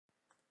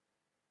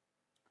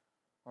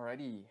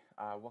Alrighty,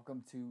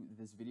 welcome to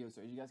this video.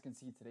 So as you guys can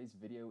see, today's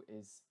video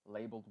is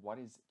labeled "What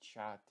is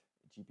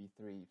Chat-GPT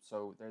 3?"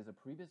 So there's a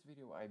previous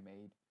video I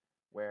made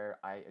where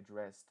I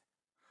addressed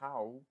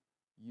how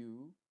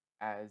you,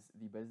 as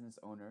the business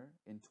owner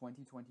in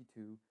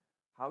 2022,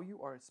 how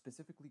you are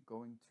specifically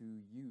going to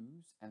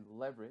use and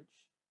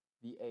leverage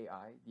the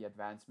AI, the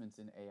advancements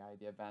in AI,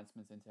 the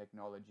advancements in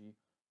technology,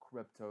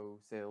 crypto,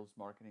 sales,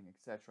 marketing,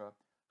 etc.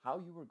 How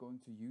you are going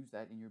to use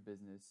that in your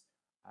business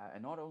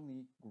and not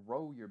only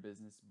grow your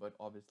business, but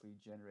obviously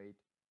generate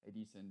a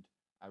decent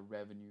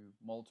revenue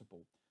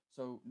multiple.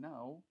 So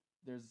now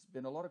there's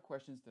been a lot of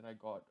questions that I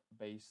got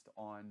based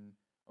on,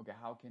 okay,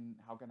 how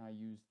can I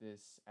use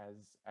this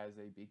as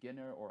a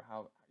beginner, or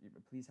how,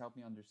 please help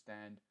me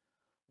understand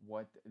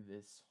what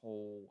this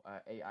whole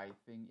AI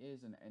thing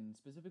is, and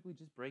specifically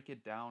just break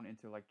it down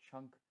into like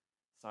chunk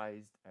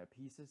sized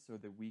pieces so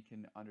that we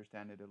can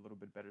understand it a little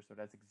bit better. So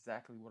that's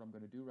exactly what I'm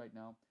going to do right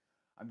now.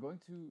 I'm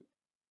going to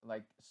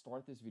like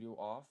start this video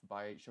off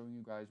by showing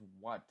you guys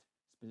what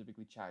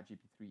specifically ChatGPT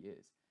 3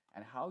 is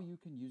and how you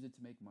can use it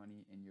to make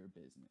money in your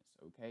business.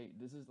 Okay,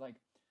 this is like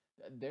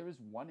there is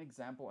one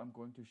example I'm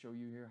going to show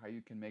you here how you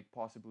can make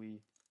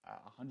possibly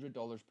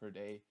 $100 per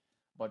day,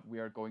 but we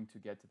are going to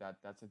get to that.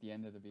 That's at the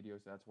end of the video,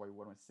 so that's why you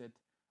want to sit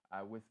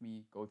with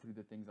me, go through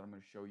the things that I'm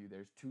going to show you.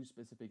 There's two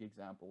specific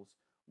examples.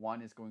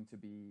 One is going to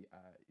be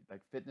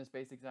like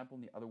fitness-based example,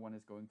 and the other one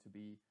is going to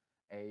be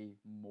a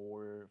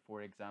more,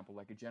 for example,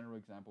 like a general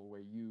example where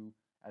you,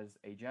 as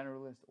a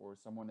generalist or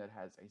someone that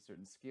has a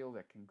certain skill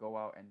that can go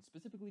out and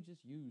specifically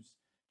just use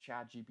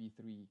ChatGPT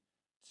 3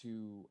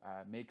 to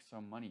make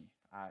some money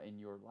in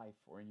your life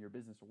or in your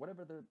business, or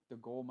whatever the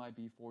goal might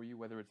be for you,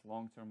 whether it's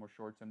long term or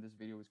short term. This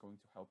video is going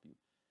to help you.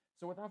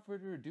 So without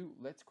further ado,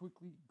 let's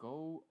quickly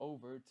go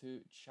over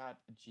to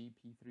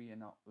ChatGPT 3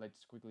 and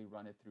let's quickly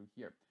run it through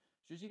here.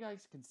 So as you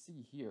guys can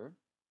see here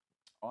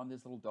on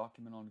this little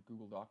document on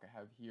Google Doc I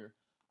have here,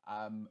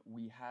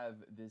 we have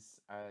this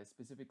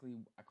specifically,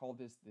 I call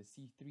this the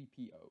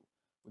C3PO.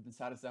 With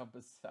inside of Self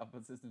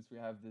Assistance, we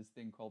have this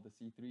thing called the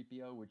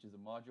C3PO, which is a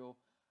module.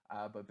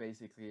 But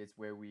basically, it's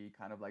where we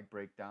kind of like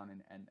break down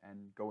and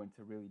go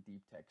into really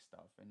deep tech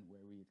stuff and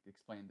where we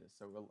explain this.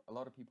 So a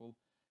lot of people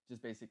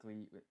just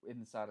basically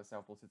inside of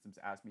Self Systems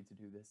asked me to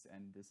do this,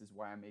 and this is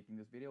why I'm making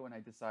this video. And I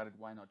decided,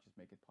 why not just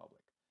make it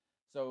public?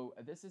 So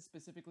this is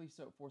specifically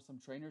so for some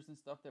trainers and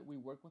stuff that we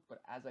work with.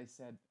 But as I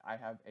said, I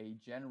have a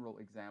general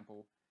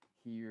example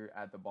here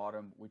at the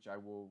bottom, which I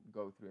will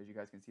go through. As you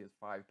guys can see, it's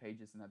 5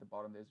 pages, and at the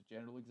bottom there's a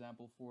general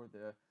example for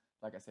the,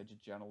 like I said,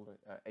 just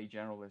a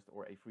generalist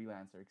or a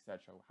freelancer,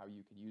 etc. How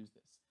you can use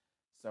this.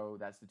 So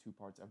that's the two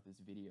parts of this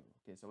video.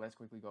 Okay, so let's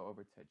quickly go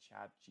over to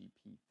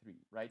ChatGPT 3,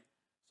 right?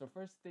 So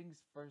first things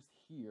first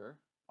here,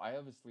 I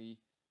obviously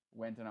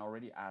went and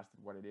already asked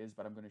it what it is,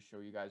 but I'm going to show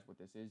you guys what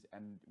this is,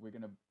 and we're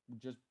going to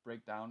just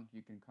break down.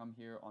 You can come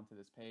here onto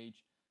this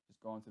page,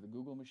 just go onto the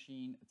Google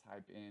machine,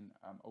 type in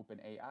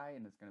OpenAI,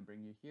 and it's going to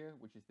bring you here,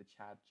 which is the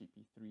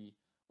ChatGPT 3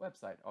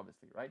 website,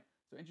 obviously, right?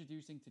 So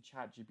introducing to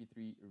ChatGPT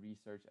 3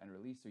 research and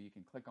release. So you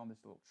can click on this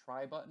little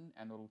try button,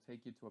 and it'll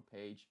take you to a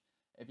page.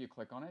 If you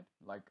click on it,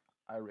 like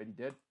I already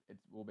did, it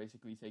will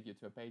basically take you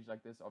to a page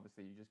like this.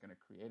 Obviously, you're just going to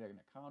create an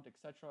account,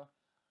 etc.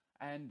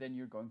 And then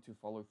you're going to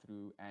follow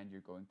through and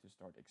you're going to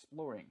start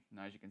exploring.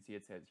 Now, as you can see,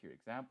 it says here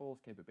examples,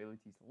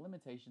 capabilities,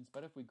 limitations.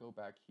 But if we go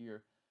back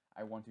here,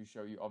 I want to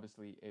show you,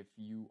 obviously, if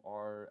you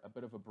are a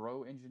bit of a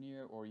bro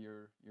engineer or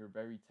you're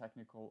very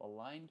technical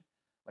aligned,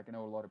 like I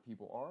know a lot of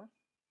people are.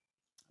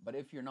 But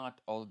if you're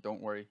not,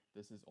 don't worry,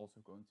 this is also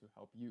going to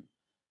help you,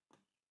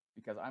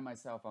 because I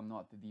myself, I'm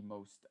not the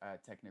most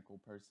technical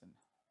person,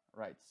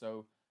 right?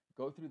 So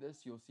go through this.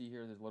 You'll see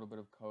here there's a little bit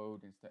of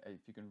code. If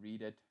you can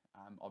read it,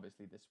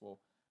 obviously this will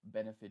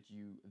benefit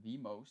you the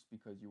most,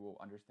 because you will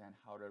understand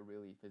how to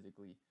really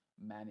physically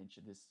manage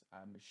this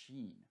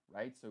machine,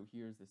 right? So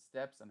here's the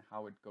steps and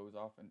how it goes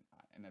off,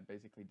 and it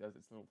basically does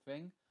its little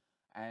thing.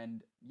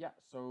 And yeah,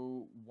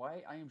 so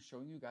why I am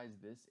showing you guys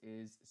this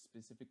is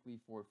specifically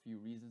for a few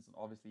reasons. And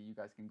obviously you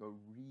guys can go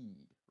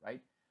read,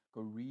 right?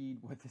 Go read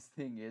what this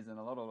thing is. And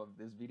a lot of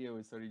this video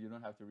is so that you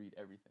don't have to read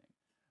everything,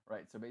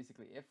 right? So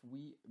basically, if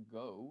we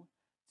go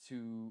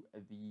to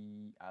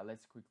the,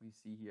 let's quickly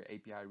see here,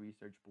 API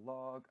research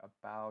blog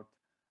about,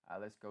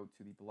 let's go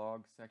to the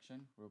blog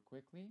section real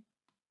quickly.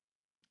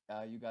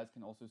 You guys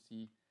can also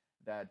see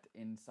that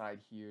inside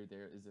here,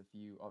 there is a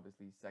few,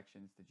 obviously,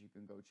 sections that you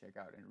can go check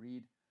out and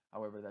read.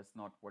 However, that's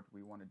not what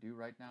we want to do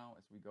right now.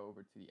 As we go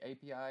over to the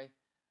API,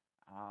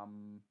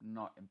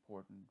 not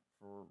important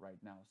for right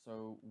now.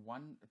 So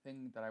one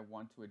thing that I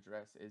want to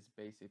address is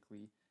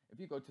basically, if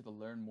you go to the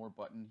Learn More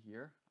button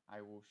here,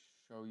 I will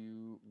show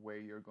you where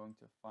you're going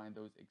to find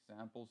those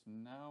examples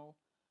now.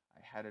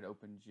 I had it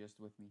open just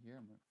with me here.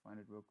 I'm going to find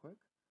it real quick.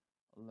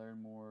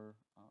 Learn More,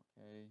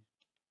 okay,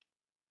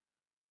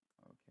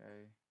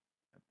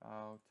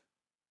 about,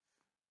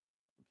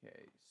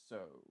 okay, so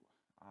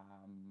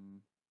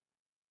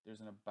there's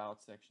an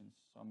About section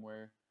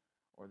somewhere,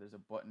 or there's a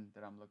button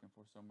that I'm looking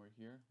for somewhere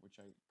here, which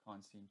I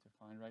can't seem to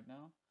find right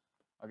now.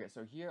 Okay,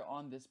 so here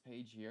on this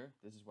page here,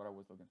 this is what I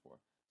was looking for.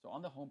 So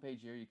on the home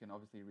page here, you can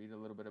obviously read a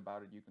little bit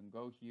about it. You can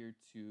go here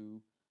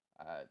to,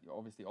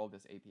 obviously all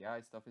this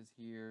API stuff is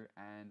here.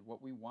 And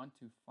what we want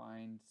to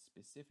find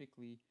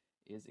specifically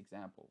is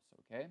examples,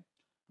 okay?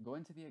 Go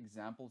into the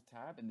examples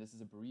tab, and this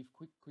is a brief,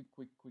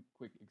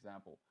 quick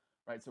example,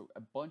 right? So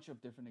a bunch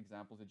of different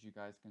examples that you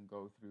guys can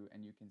go through,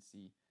 and you can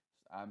see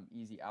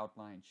easy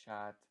outline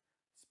chat.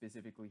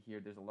 Specifically here,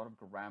 there's a lot of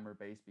grammar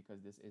based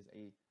because this is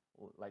a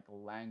like a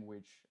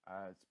language,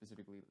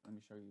 specifically, let me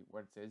show you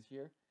what it says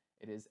here.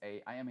 It is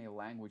I am a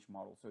language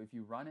model. So if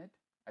you run it,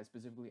 I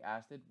specifically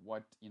asked it,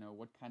 what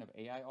kind of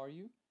AI are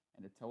you?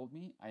 And it told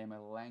me I am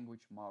a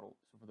language model.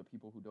 So for the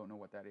people who don't know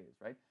what that is,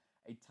 right?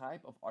 A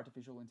type of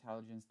artificial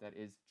intelligence that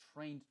is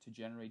trained to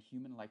generate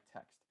human-like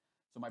text.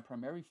 So my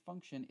primary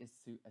function is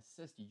to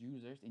assist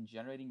users in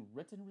generating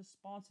written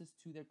responses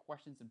to their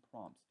questions and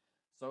prompts.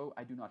 So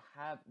I do not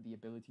have the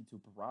ability to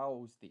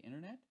browse the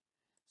internet.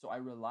 So I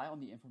rely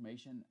on the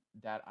information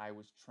that I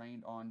was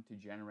trained on to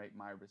generate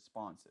my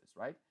responses,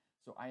 right?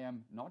 So I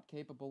am not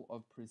capable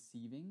of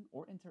perceiving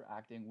or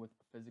interacting with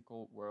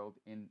physical world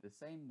in the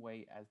same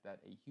way as that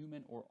a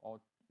human or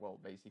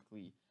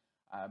basically,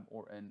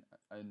 or an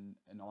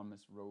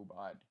anonymous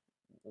robot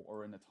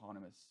or an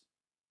autonomous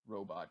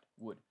robot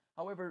would.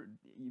 However,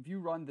 if you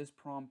run this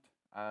prompt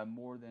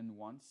more than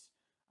once,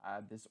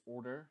 this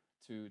order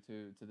to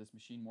this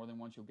machine more than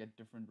once, you'll get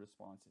different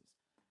responses.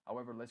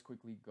 However, let's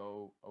quickly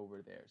go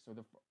over there. So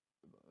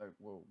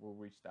we'll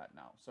reach that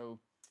now. So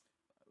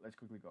let's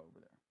quickly go over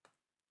there.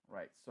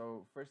 Right.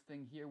 So first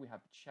thing here, we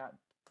have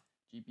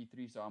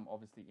Chat-GPT. So I'm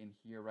obviously in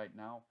here right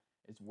now.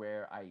 Is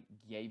where I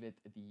gave it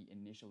the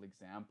initial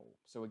example.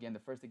 So again, the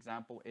first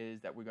example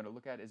is that we're going to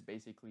look at is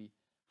basically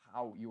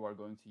how you are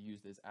going to use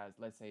this as,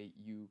 let's say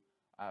you,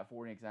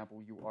 for an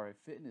example, you are a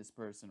fitness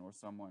person or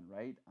someone,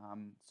 right?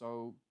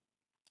 So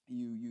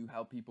you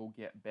help people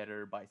get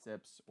better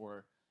biceps,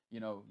 or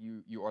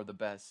you are the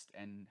best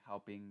and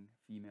helping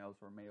females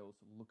or males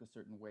look a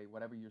certain way,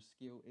 whatever your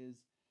skill is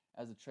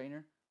as a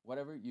trainer,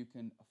 whatever, you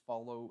can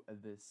follow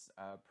this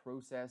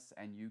process,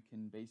 and you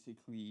can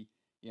basically,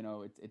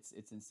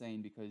 it's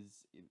insane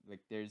because like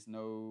there's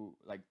no,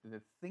 like,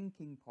 the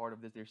thinking part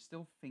of this, they're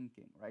still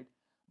thinking, right?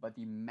 But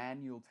the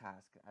manual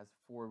task as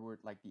forward,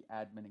 like the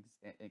admin,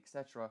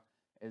 etc.,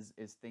 is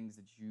things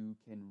that you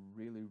can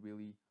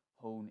really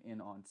hone in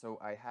on. So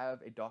I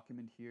have a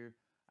document here.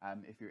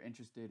 If you're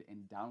interested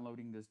in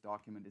downloading this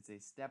document, it's a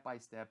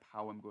step-by-step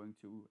how I'm going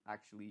to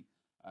actually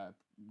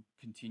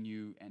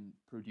continue and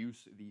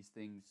produce these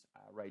things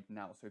right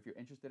now. So if you're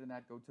interested in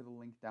that, go to the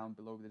link down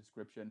below the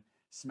description,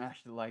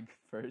 smash the like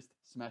first,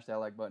 smash that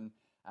like button,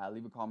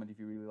 leave a comment if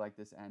you really like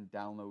this, and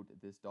download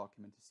this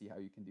document to see how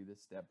you can do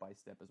this step by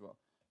step as well.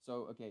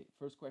 So, okay,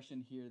 first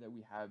question here that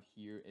we have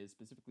here is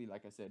specifically,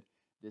 like I said,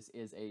 this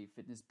is a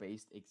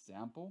fitness-based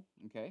example,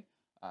 okay?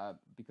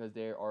 Because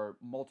there are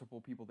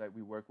multiple people that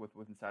we work with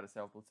inside of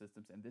Self-Built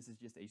Systems, and this is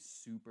just a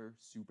super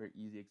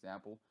easy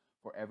example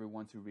for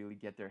everyone to really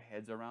get their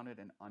heads around it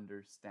and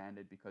understand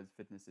it, because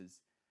fitness is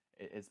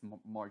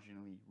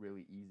marginally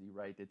really easy,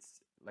 right?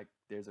 It's like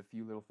there's a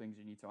few little things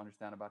you need to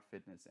understand about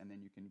fitness, and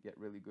then you can get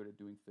really good at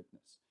doing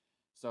fitness.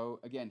 So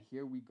again,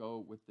 here we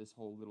go with this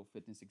whole little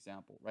fitness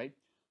example, right?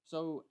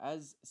 So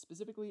as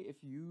specifically, if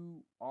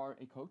you are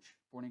a coach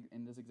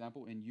in this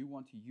example, and you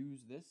want to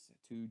use this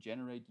to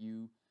generate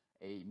you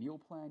a meal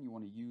plan, you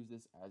want to use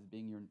this as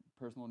being your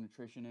personal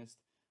nutritionist,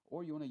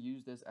 or you want to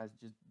use this as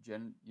just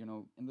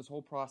in this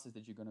whole process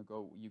that you're going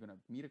to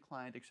meet a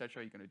client,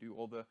 etc. You're going to do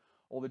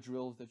all the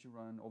drills that you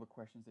run, all the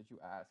questions that you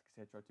ask,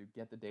 etc., to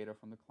get the data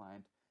from the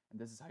client. And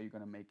this is how you're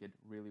going to make it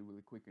really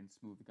quick and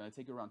smooth. It's going to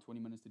take you around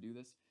 20 minutes to do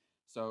this.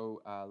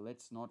 So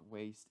let's not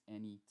waste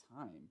any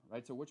time,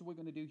 right? So what we're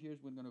going to do here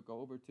is we're going to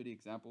go over to the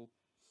example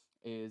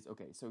is,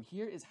 okay, so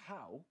here is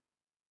how.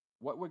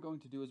 What we're going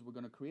to do is we're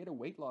going to create a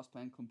weight loss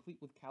plan complete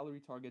with calorie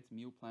targets,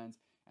 meal plans,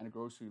 and a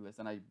grocery list.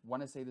 And I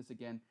want to say this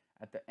again,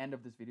 at the end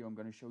of this video, I'm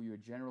going to show you a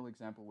general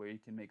example where you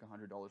can make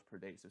 $100 per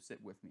day. So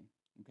sit with me,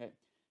 okay?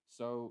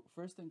 So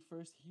first thing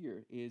first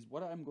here is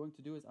what I'm going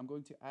to do is I'm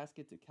going to ask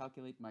it to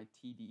calculate my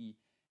TDE.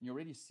 And you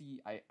already see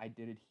I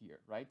did it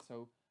here, right?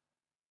 So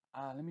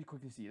let me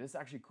quickly see. This is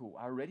actually cool.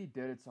 I already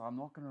did it, so I'm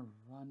not going to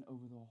run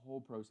over the whole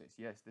process.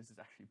 Yes, this is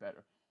actually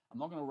better. I'm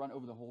not going to run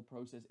over the whole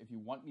process. If you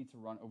want me to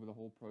run over the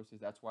whole process,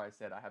 that's why I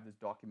said I have this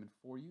document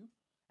for you.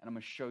 And I'm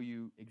going to show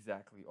you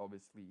exactly,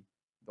 obviously,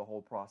 the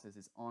whole process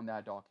is on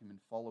that document.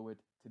 Follow it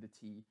to the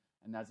T.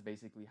 And that's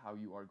basically how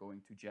you are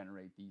going to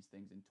generate these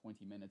things in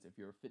 20 minutes if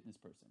you're a fitness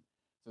person.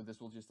 So this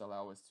will just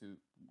allow us to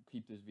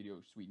keep this video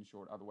sweet and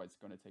short. Otherwise, it's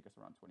going to take us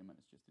around 20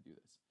 minutes just to do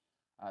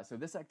this. So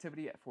this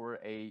activity for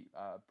a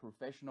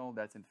professional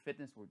that's in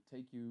fitness will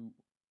take you,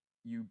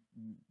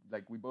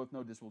 like we both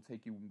know, this will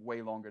take you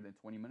way longer than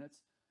 20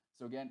 minutes.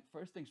 So again,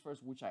 first things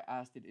first, which I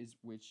asked it is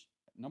which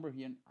number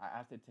here, I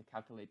asked it to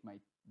calculate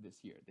this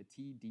here, the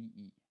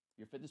TDE. If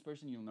you're a fitness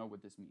person, you'll know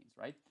what this means,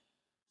 right?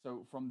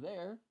 So from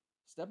there,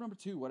 step number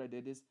 2, what I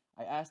did is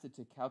I asked it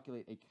to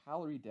calculate a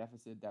calorie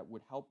deficit that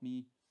would help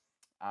me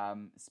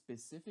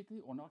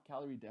Specifically, or not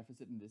calorie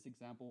deficit in this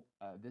example.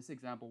 This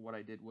example, what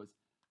I did was,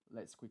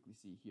 let's quickly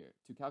see here.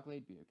 To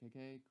calculate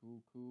okay,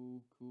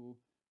 cool.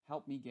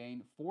 Help me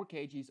gain 4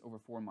 kgs over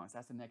 4 months.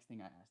 That's the next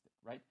thing I asked it,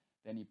 right?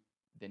 Then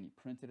he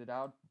printed it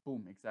out.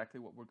 Boom, exactly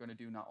what we're gonna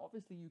do. Now,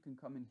 obviously, you can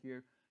come in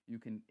here, you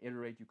can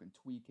iterate, you can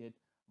tweak it,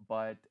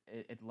 but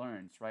it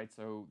learns, right?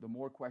 So the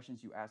more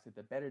questions you ask it,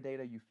 the better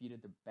data you feed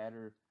it, the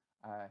better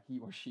he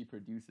or she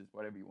produces,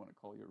 whatever you want to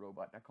call your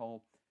robot. I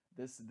call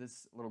this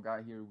little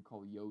guy here we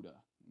call Yoda,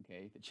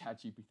 okay, the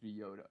Chat-GPT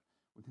Yoda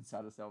with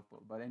inside a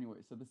self-build. But anyway,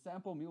 so the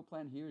sample meal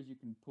plan here is you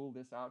can pull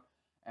this out,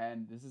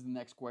 and this is the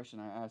next question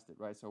I asked it,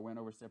 right? So I went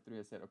over step 3.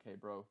 I said, okay,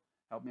 bro,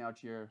 help me out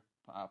here,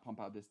 pump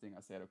out this thing.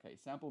 I said, okay,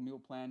 sample meal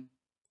plan,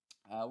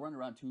 run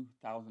around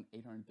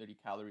 2,830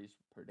 calories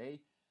per day.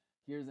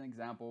 Here's an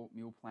example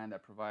meal plan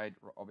that provide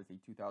obviously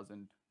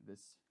 2,000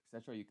 this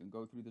etc. You can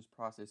go through this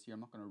process here. I'm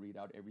not going to read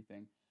out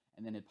everything.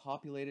 And then it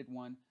populated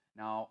one.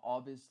 Now,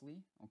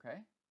 obviously, okay,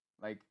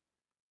 like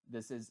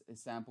this is a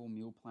sample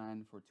meal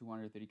plan for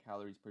 230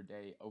 calories per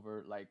day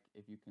over, like,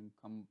 if you can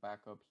come back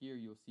up here,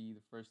 you'll see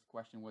the first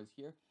question was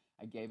here.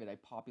 I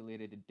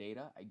populated the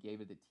data. I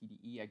gave it the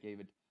TDE. I gave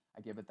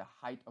it the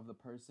height of the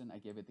person. I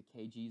gave it the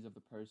kgs of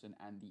the person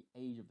and the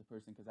age of the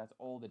person, because that's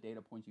all the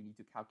data points you need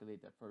to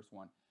calculate that first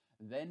one.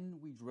 Then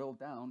we drill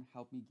down,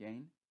 help me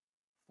gain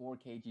 4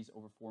 kgs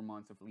over 4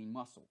 months of lean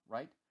muscle,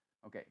 right?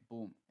 Okay,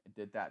 boom, it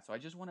did that. So I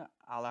just want to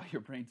allow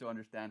your brain to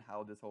understand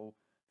how this whole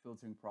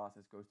filtering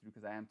process goes through,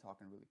 because I am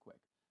talking really quick.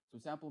 So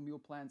sample meal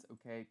plans,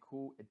 okay,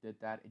 cool, it did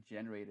that, it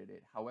generated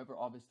it. However,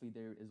 obviously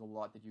there is a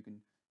lot that you can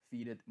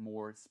feed it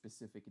more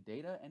specific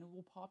data, and it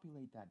will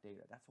populate that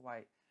data. That's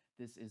why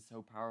this is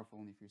so powerful.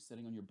 And if you're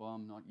sitting on your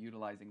bum not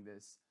utilizing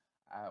this,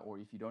 or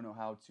if you don't know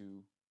how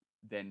to,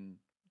 then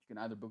you can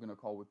either book in a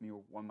call with me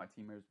or one of my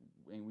teammates,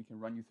 and we can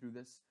run you through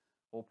this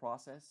whole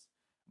process.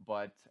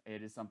 But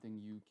it is something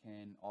you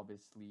can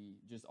obviously,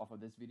 just off of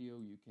this video,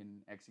 you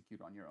can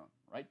execute on your own,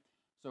 right?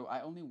 So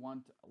I only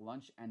want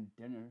lunch and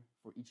dinner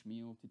for each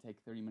meal to take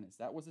 30 minutes.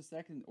 That was the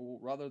second, or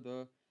rather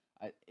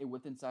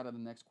with inside of the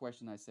next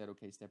question, I said,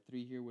 okay, step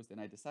 3 here was, then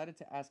I decided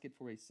to ask it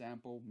for a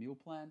sample meal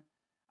plan,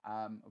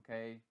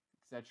 okay,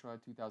 etc.,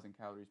 2,000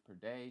 calories per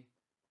day.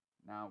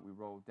 Now we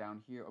roll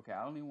down here. Okay,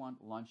 I only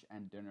want lunch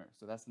and dinner.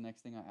 So that's the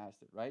next thing I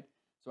asked it, right?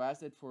 So I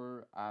asked it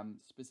for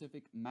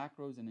specific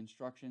macros and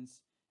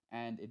instructions,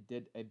 and it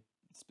did it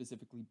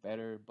specifically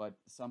better, but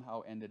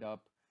somehow ended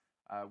up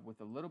with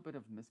a little bit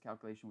of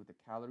miscalculation with the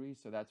calories.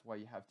 So that's why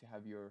you have to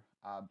have your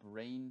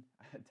brain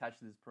attached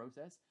to this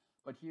process.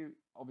 But here,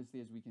 obviously,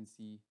 as we can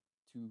see,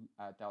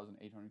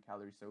 2,800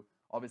 calories. So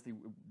obviously,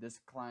 this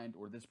client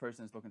or this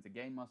person is looking to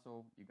gain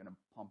muscle. You're going to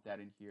pump that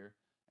in here.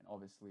 And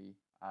obviously,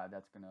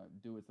 that's going to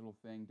do its little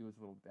thing, do its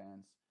little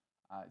dance,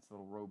 its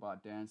little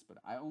robot dance. But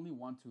I only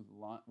want to,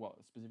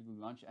 specifically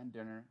lunch and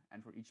dinner,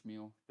 and for each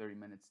meal, 30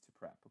 minutes to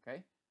prep,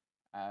 okay?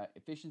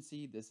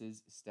 Efficiency, this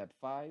is step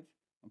 5,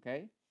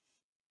 okay?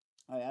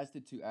 I asked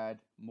it to add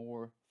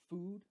more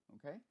food,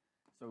 okay?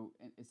 So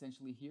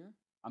essentially here,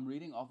 I'm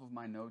reading off of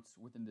my notes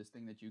within this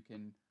thing that you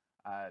can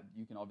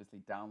obviously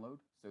download.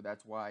 So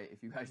that's why,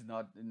 if you guys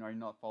are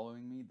not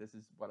following me, this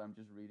is what I'm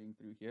just reading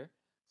through here.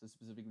 So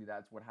specifically,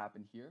 that's what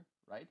happened here,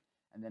 right?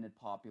 And then it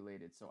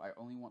populated. So I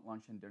only want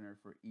lunch and dinner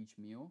for each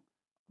meal,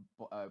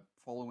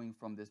 following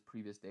from this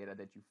previous data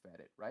that you fed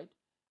it, right?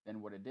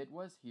 Then what it did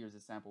was, here's a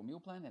sample meal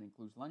plan that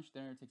includes lunch,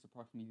 dinner, takes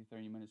approximately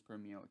 30 minutes per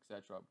meal,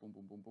 etc. Boom,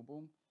 boom, boom, boom,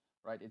 boom.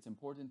 Right? It's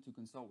important to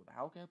consult with a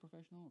healthcare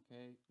professional.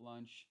 Okay,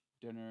 lunch,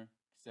 dinner,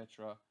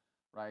 etc.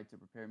 Right? To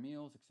prepare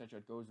meals, etc.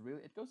 It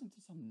goes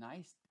into some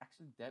nice,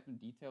 actually, depth and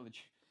detail that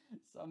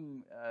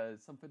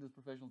some fitness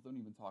professionals don't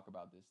even talk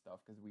about this stuff,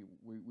 because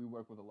we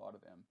work with a lot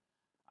of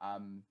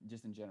them.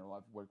 Just in general,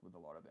 I've worked with a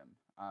lot of them.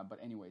 But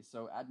anyway,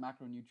 so add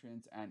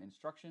macronutrients and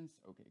instructions.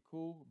 Okay,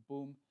 cool.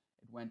 Boom.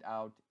 It went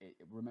out.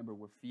 Remember,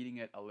 we're feeding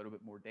it a little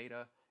bit more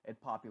data.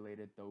 It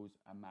populated those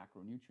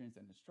macronutrients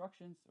and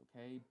instructions.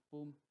 Okay,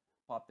 boom.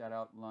 Pop that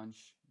out.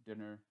 Lunch,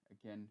 dinner.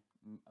 Again,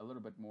 a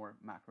little bit more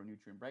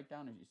macronutrient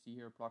breakdown. As you see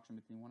here,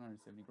 approximately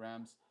 170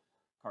 grams.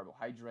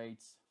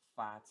 Carbohydrates,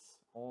 fats,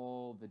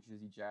 all the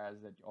jizzy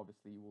jazz that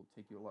obviously will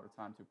take you a lot of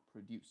time to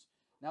produce.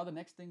 Now, the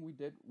next thing we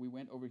did, we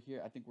went over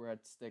here. I think we're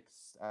at step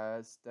 6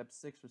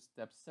 or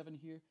step 7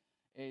 here.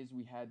 Is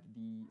we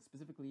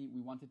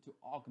wanted to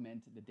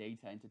augment the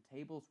data into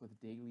tables with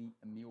daily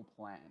meal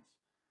plans.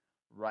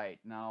 Right,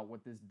 now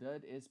what this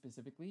did is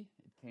specifically,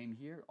 it came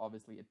here,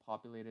 obviously it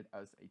populated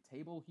as a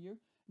table here.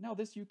 Now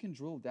this you can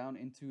drill down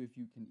into if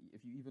you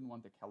even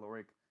want the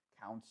caloric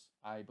counts.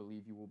 I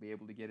believe you will be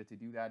able to get it to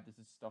do that. This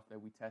is stuff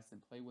that we test and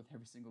play with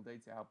every single day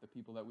to help the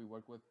people that we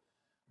work with.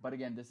 But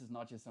again, this is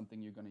not just something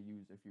you're going to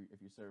use if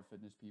you serve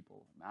fitness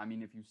people. I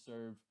mean, if you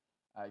serve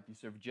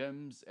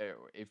gyms,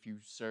 if you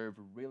serve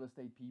real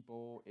estate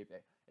people,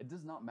 it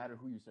does not matter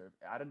who you serve.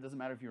 It doesn't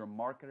matter if you're a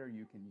marketer,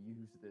 you can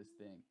use this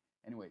thing.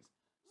 Anyways,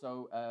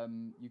 so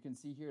you can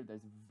see here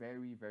there's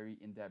very, very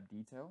in-depth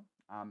detail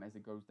as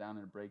it goes down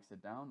and it breaks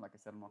it down. Like I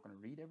said, I'm not going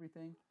to read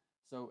everything,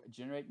 So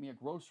generate me a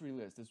grocery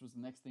list. This was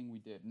the next thing we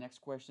did. Next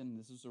question.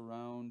 This is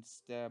around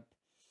step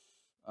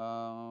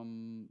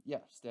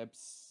step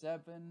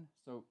 7.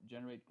 So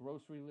generate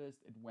grocery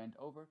list. It went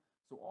over.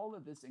 So all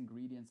of this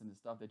ingredients and the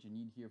stuff that you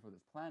need here for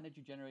this plan that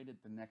you generated,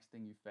 the next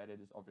thing you fed it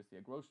is obviously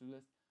a grocery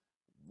list.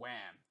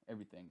 Wham,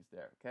 everything is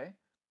there. Okay,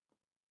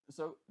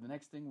 so the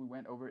next thing we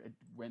went over, it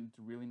went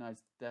to really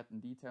nice depth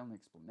and detail and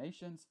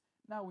explanations.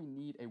 Now we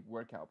need a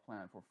workout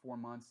plan for 4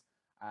 months.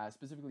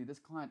 Specifically, this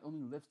client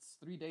only lifts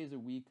 3 days a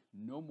week,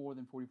 no more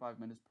than 45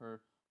 minutes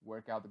per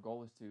workout. The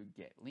goal is to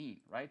get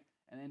lean, right?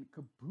 And then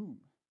kaboom,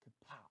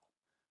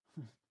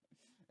 kapow.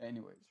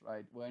 Anyways,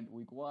 right? When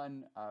week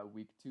 1,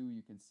 week 2,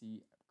 you can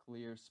see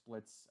clear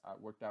splits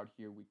worked out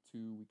here. Week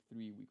 2, week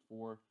 3, week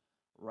 4,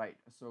 right?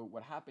 So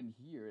what happened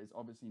here is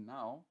obviously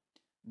now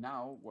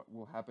what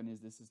will happen is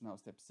this is now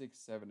step 6,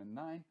 7, and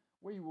 9,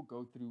 where you will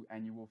go through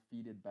and you will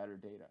feed it better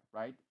data,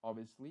 right?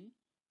 Obviously,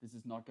 this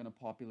is not going to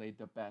populate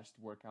the best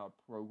workout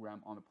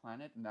program on the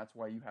planet, and that's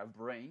why you have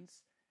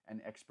brains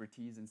and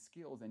expertise and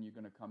skills, and you're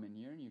going to come in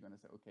here and you're going to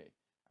say, okay,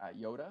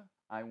 Yoda,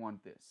 I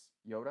want this.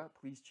 Yoda,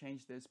 please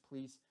change this.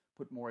 Please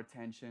put more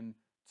attention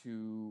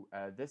to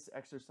this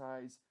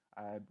exercise.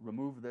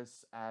 Remove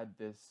this, add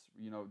this.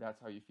 You know, that's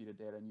how you feed the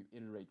data and you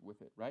iterate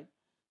with it, right?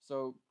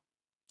 So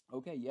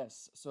okay,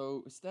 yes.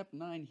 So step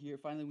 9 here,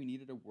 finally we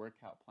needed a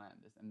workout plan.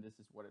 And this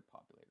is what it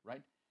populated,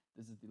 right?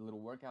 This is the little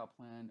workout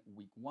plan.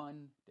 Week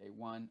 1, day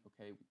 1,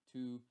 okay, week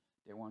 2,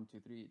 day 1, 2,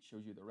 3. It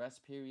shows you the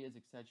rest periods,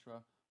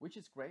 etc., which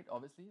is great,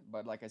 obviously.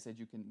 But like I said,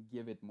 you can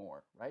give it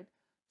more, right?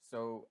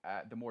 So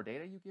the more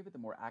data you give it, the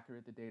more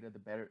accurate the data, the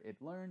better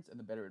it learns and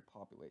the better it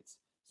populates.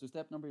 So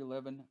step number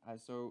 11.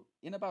 So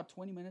in about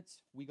 20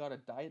 minutes, we got a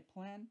diet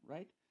plan,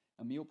 right?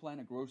 A meal plan,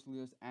 a grocery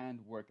list, and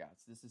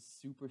workouts. This is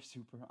super,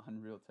 super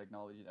unreal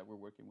technology that we're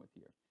working with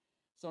here.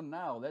 So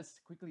now let's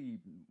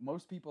quickly,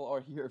 most people are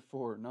here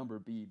for number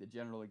B, the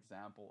general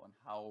example on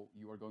how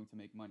you are going to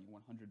make money,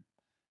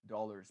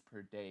 $100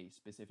 per day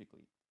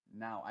specifically.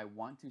 Now, I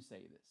want to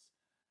say this.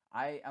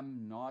 I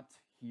am not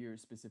here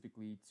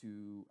specifically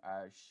to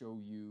show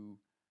you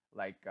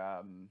like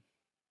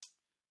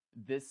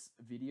this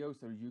video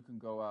so you can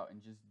go out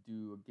and just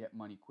do a get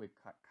money quick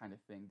kind of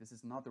thing. This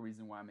is not the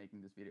reason why I'm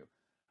making this video.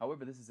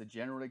 However, this is a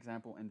general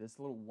example, and this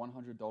little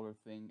 $100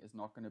 thing is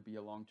not going to be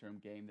a long-term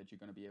game that you're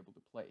going to be able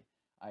to play.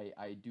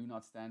 I do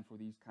not stand for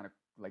these kind of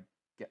like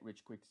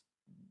get-rich-quick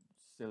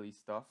silly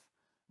stuff,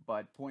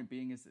 but point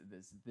being is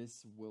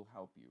this will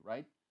help you,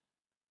 right?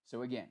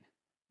 So again,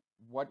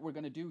 what we're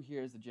going to do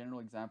here is the general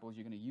examples.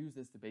 You're going to use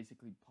this to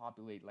basically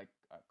populate like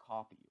a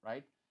copy,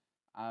 right?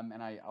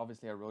 And I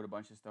wrote a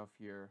bunch of stuff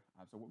here.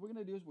 So what we're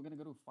going to do is we're going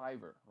to go to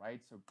Fiverr,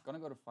 right? So going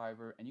to go to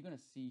Fiverr, and you're going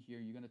to see here,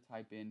 you're going to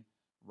type in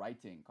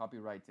writing,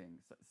 copywriting,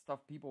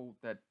 stuff people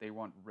that they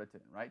want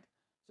written, right?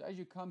 So as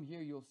you come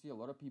here, you'll see a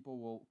lot of people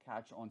will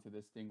catch onto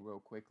this thing real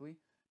quickly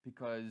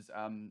because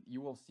you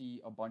will see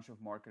a bunch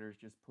of marketers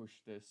just push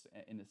this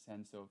in the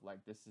sense of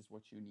like, this is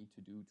what you need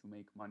to do to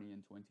make money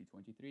in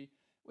 2023,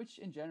 which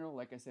in general,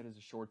 like I said, is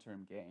a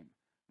short-term game.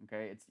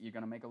 Okay, you're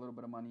gonna make a little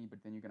bit of money,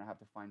 but then you're gonna have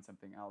to find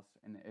something else.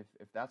 And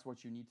if that's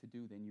what you need to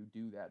do, then you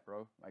do that,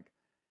 bro. Like,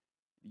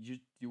 you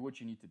do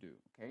what you need to do.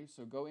 Okay,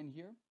 so go in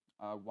here,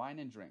 wine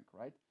and drink,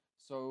 right?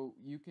 So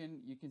you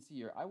can see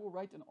here, I will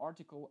write an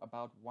article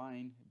about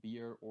wine,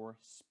 beer, or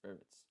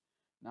spirits.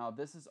 Now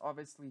this is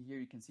obviously here,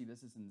 you can see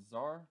this is in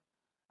ZAR,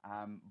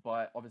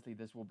 but obviously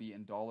this will be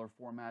in dollar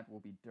format,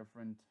 will be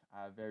different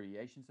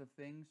variations of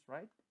things,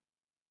 right?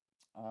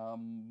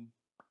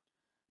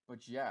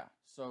 But yeah,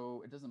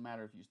 so it doesn't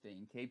matter if you stay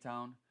in Cape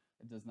Town,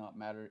 it does not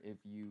matter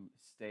if you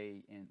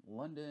stay in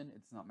London,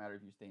 it does not matter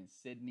if you stay in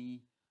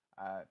Sydney,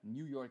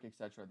 New York,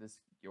 etc. This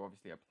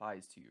obviously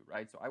applies to you,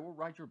 right? So I will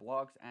write your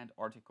blogs and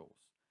articles.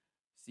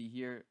 See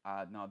here,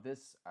 now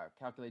this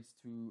calculates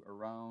to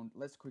around,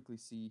 let's quickly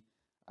see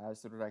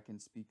so that I can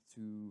speak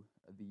to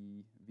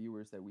the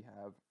viewers that we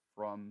have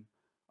from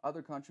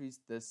other countries.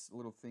 This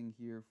little thing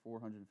here,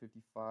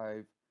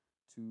 $455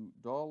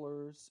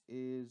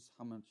 is,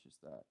 how much is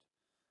that?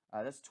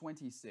 That's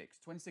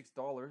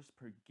 $26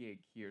 per gig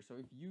here. So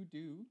if you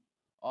do,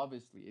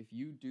 obviously, if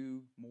you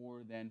do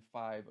more than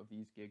 5 of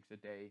these gigs a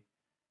day,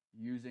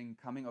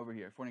 coming over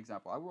here, for an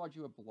example, I will write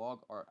you a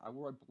blog I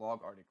will write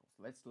blog articles.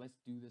 Let's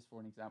do this for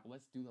an example.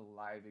 Let's do the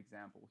live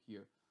example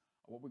here.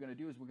 What we're gonna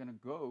do is we're gonna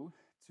go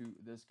to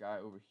this guy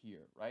over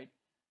here, right?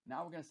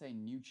 Now we're gonna say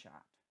new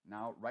chat.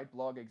 Now write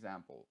blog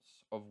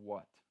examples of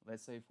what?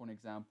 Let's say for an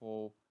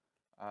example,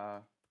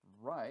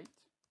 write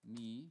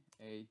me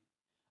a,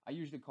 I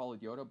usually call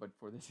it Yoda, but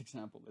for this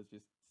example, let's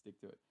just stick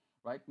to it.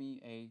 Write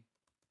me a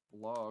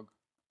blog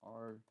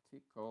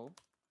article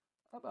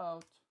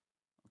about,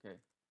 okay,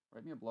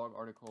 write me a blog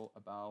article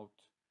about,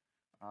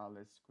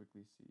 let's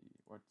quickly see,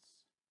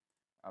 what's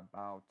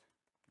about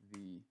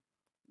the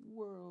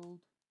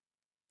World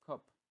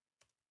Cup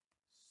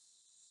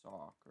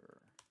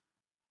soccer.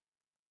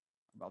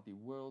 About the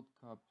World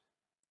Cup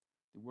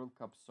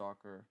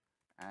soccer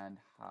and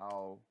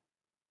how,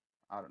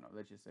 I don't know,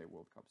 let's just say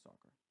World Cup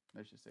soccer.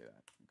 Let's just say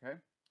that, okay?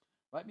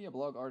 Write me a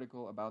blog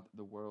article about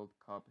the World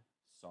Cup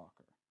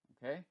soccer.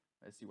 Okay,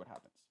 let's see what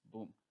happens.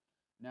 Boom.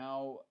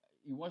 Now,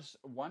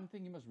 one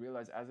thing you must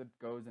realize as it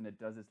goes and it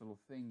does this little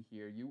thing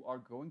here, you are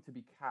going to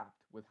be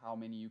capped with how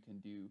many you can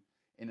do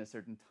in a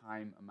certain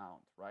time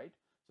amount, right?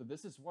 So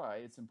this is why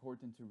it's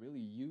important to really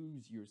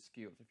use your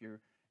skills. If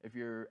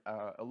you're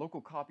a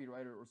local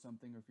copywriter or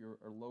something, or if you're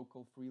a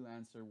local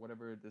freelancer,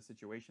 whatever the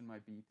situation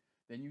might be,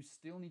 then you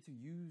still need to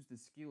use the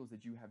skills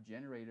that you have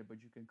generated,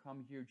 but you can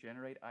come here,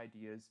 generate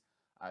ideas,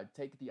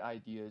 take the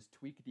ideas,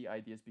 tweak the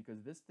ideas,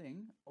 because this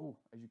thing, oh,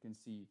 as you can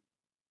see,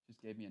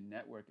 just gave me a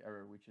network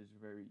error, which is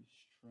very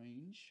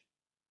strange.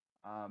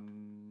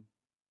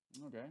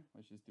 Okay,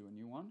 let's just do a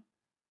new one.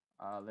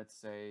 Let's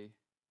say,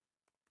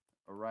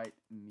 write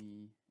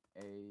me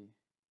a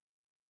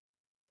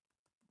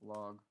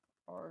blog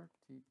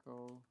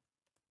article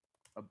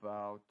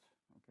about,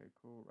 okay,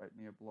 cool, write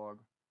me a blog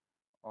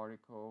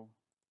article,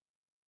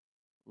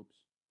 oops,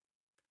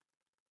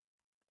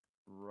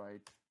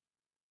 write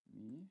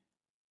me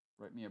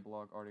a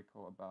blog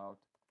article about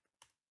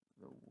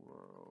the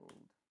world.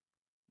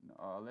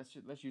 No,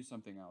 let's use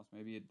something else.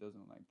 Maybe it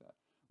doesn't like that.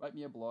 Write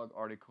me a blog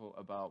article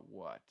about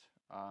what?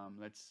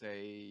 Let's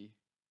say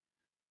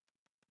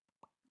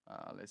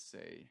uh,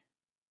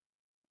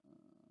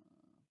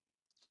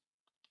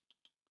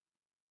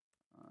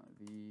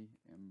 the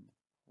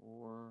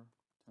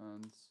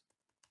importance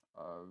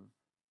of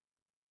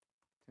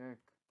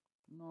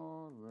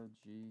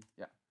technology.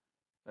 Yeah,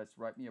 let's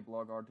write me a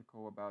blog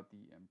article about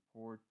the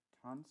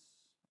importance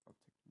of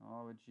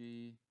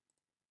technology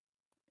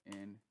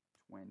in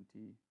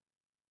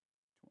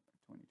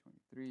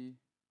 2023.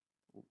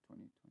 Oh,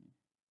 2020.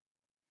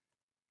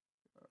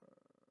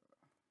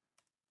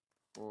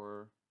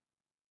 For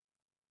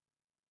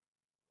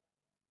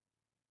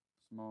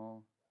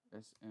small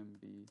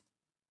SMB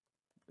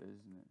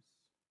business.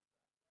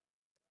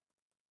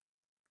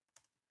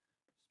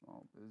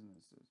 Small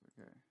businesses.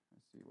 Okay,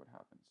 let's see what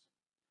happens.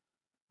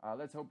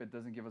 Let's hope it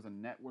doesn't give us a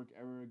network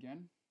error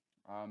again.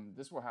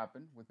 This will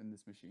happen within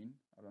this machine.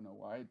 I don't know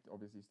why. It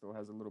obviously still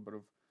has a little bit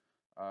of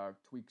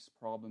tweaks,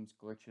 problems,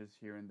 glitches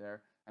here and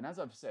there. And as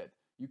I've said,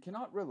 you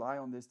cannot rely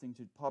on this thing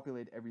to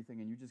populate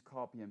everything and you just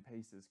copy and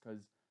paste this,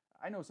 because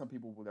I know some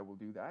people that will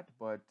do that,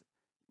 but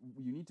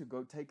you need to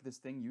go take this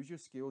thing, use your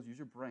skills, use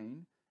your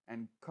brain,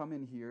 and come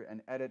in here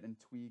and edit and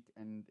tweak.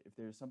 And if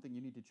there's something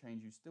you need to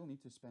change, you still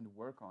need to spend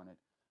work on it.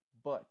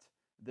 But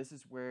this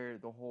is where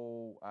the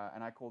whole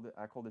and I call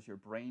this your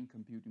brain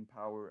computing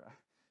power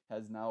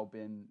has now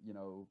been,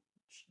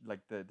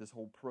 like this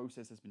whole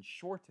process has been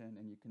shortened,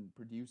 and you can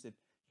produce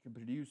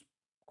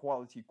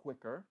quality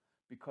quicker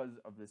because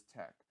of this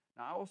tech.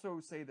 Now, I also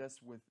say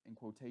this with, in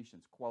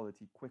quotations,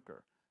 quality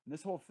quicker. And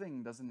this whole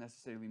thing doesn't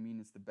necessarily mean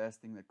it's the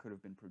best thing that could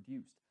have been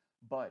produced,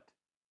 but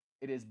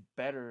it is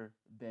better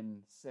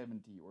than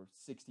 70 or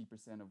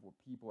 60% of what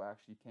people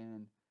actually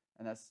can.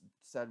 And that's the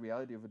sad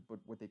reality of it, but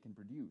what they can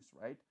produce,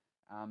 right?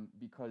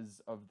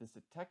 Because of this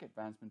tech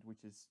advancement,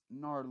 which is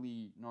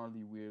gnarly,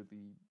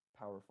 weirdly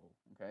powerful,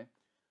 okay?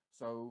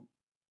 So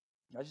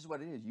that's just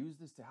what it is. Use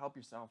this to help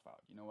yourself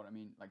out. You know what I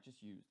mean? Like,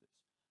 just use this.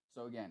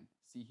 So again,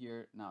 see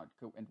here now,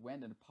 it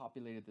went and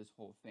populated this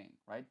whole thing.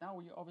 Right now,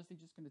 you're obviously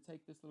just going to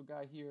take this little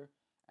guy here,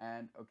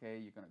 and okay,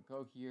 you're going to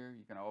go here.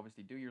 You're going to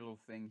obviously do your little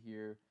thing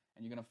here,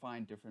 and you're going to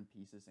find different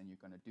pieces, and you're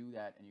going to do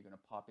that, and you're going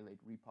to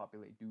populate,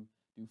 repopulate, do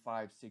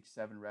 5, 6,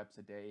 7 reps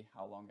a day,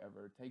 how long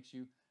ever it takes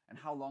you. And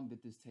how long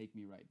did this take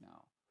me right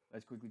now?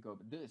 Let's quickly go.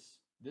 But this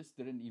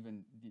didn't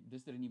even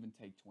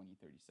take 20,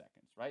 30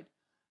 seconds, right?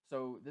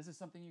 So this is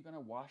something you're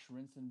gonna wash,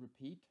 rinse, and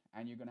repeat,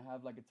 and you're gonna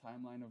have like a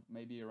timeline of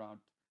maybe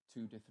around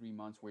 2 to 3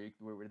 months where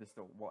this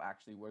still will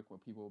actually work, where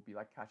people will be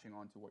like catching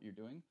on to what you're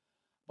doing.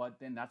 But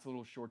then that's a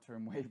little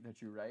short-term wave that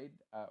you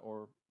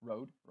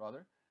rode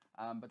rather.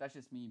 But that's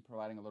just me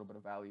providing a little bit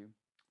of value.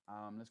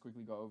 Let's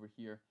quickly go over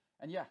here.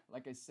 And yeah,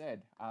 like I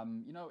said,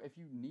 if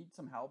you need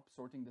some help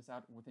sorting this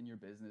out within your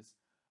business,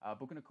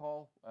 book in a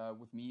call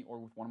with me or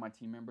with one of my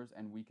team members,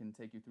 and we can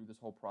take you through this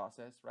whole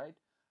process, right?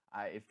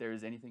 If there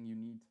is anything you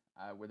need,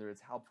 whether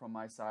it's help from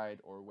my side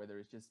or whether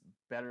it's just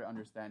better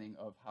understanding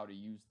of how to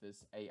use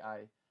this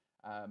AI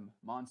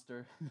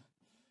monster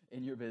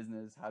in your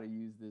business, how to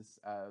use this,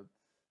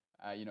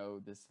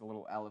 this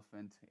little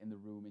elephant in the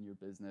room in your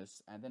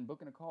business, and then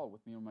book in a call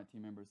with me or my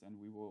team members, and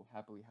we will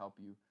happily help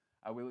you.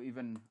 I will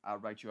even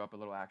write you up a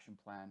little action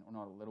plan, or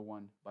not a little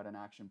one, but an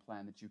action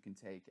plan that you can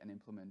take and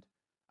implement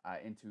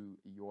into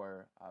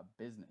your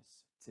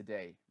business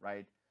today,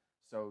 right?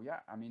 So yeah,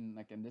 I mean,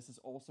 like, and this is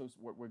also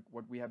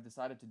what we have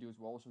decided to do is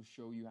we'll also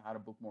show you how to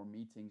book more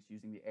meetings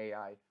using the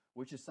AI,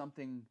 which is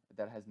something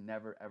that has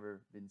never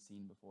ever been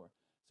seen before.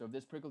 So if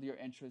this prickled your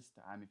interest,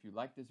 if you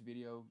like this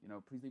video,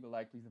 please leave a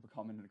like, please leave a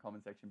comment in the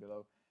comment section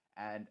below.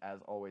 And as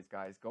always,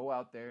 guys, go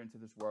out there into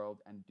this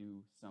world and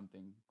do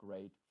something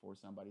great for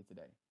somebody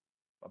today.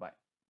 Bye-bye.